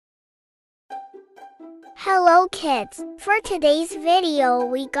Hello kids! For today's video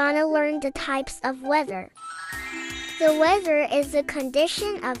we gonna learn the types of weather. The weather is the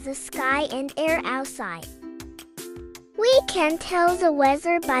condition of the sky and air outside. We can tell the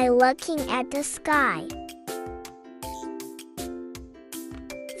weather by looking at the sky.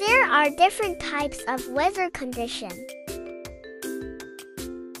 There are different types of weather condition.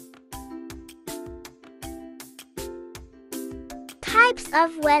 Types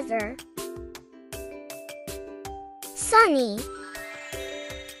of weather: sunny,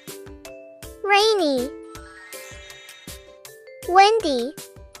 rainy, windy,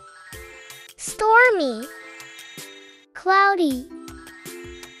 stormy, cloudy,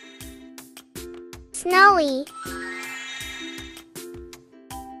 snowy.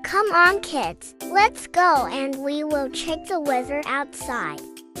 Come on kids, let's go and we will check the weather outside.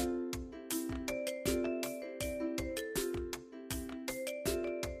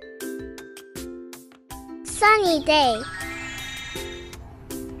 Sunny day.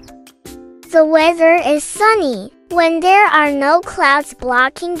 The weather is sunny when there are no clouds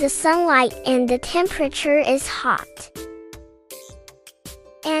blocking the sunlight and the temperature is hot.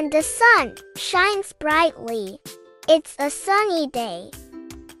 And the sun shines brightly. It's a sunny day.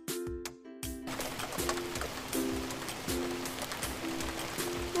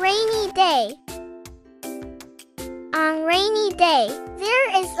 Rainy day. On rainy day,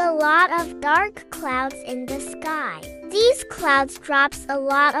 there is a lot of dark clouds in the sky. These clouds drops a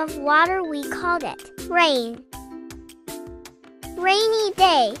lot of water. We called it rain. Rainy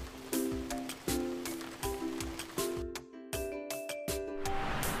day.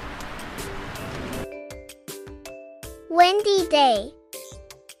 Windy day.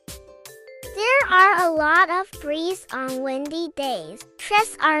 There are a lot of breeze on windy days.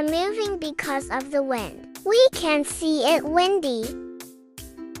 Trees are moving because of the wind. We can see it windy.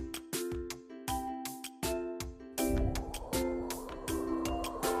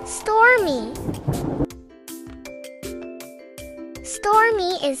 Stormy.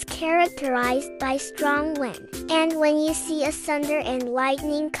 Stormy is characterized by strong wind, and when you see a thunder and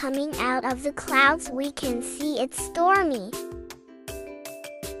lightning coming out of the clouds, we can see it's stormy.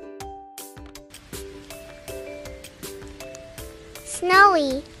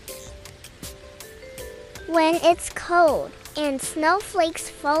 Snowy. When it's cold and snowflakes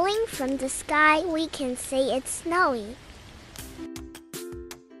falling from the sky, we can say it's snowy.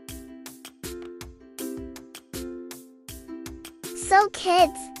 So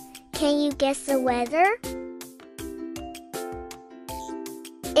kids, can you guess the weather?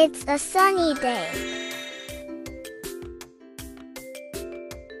 It's a sunny day.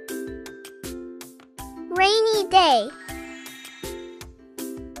 Rainy day.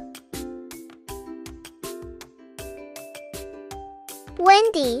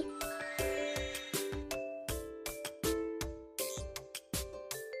 Windy.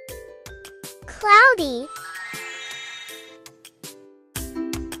 Cloudy.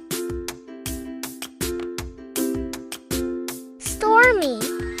 Stormy.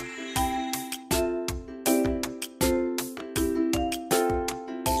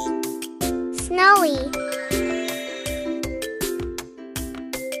 Snowy.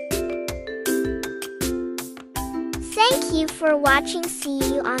 Thank you for watching. See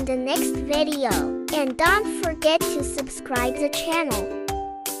you on the next video. And don't forget to subscribe the channel.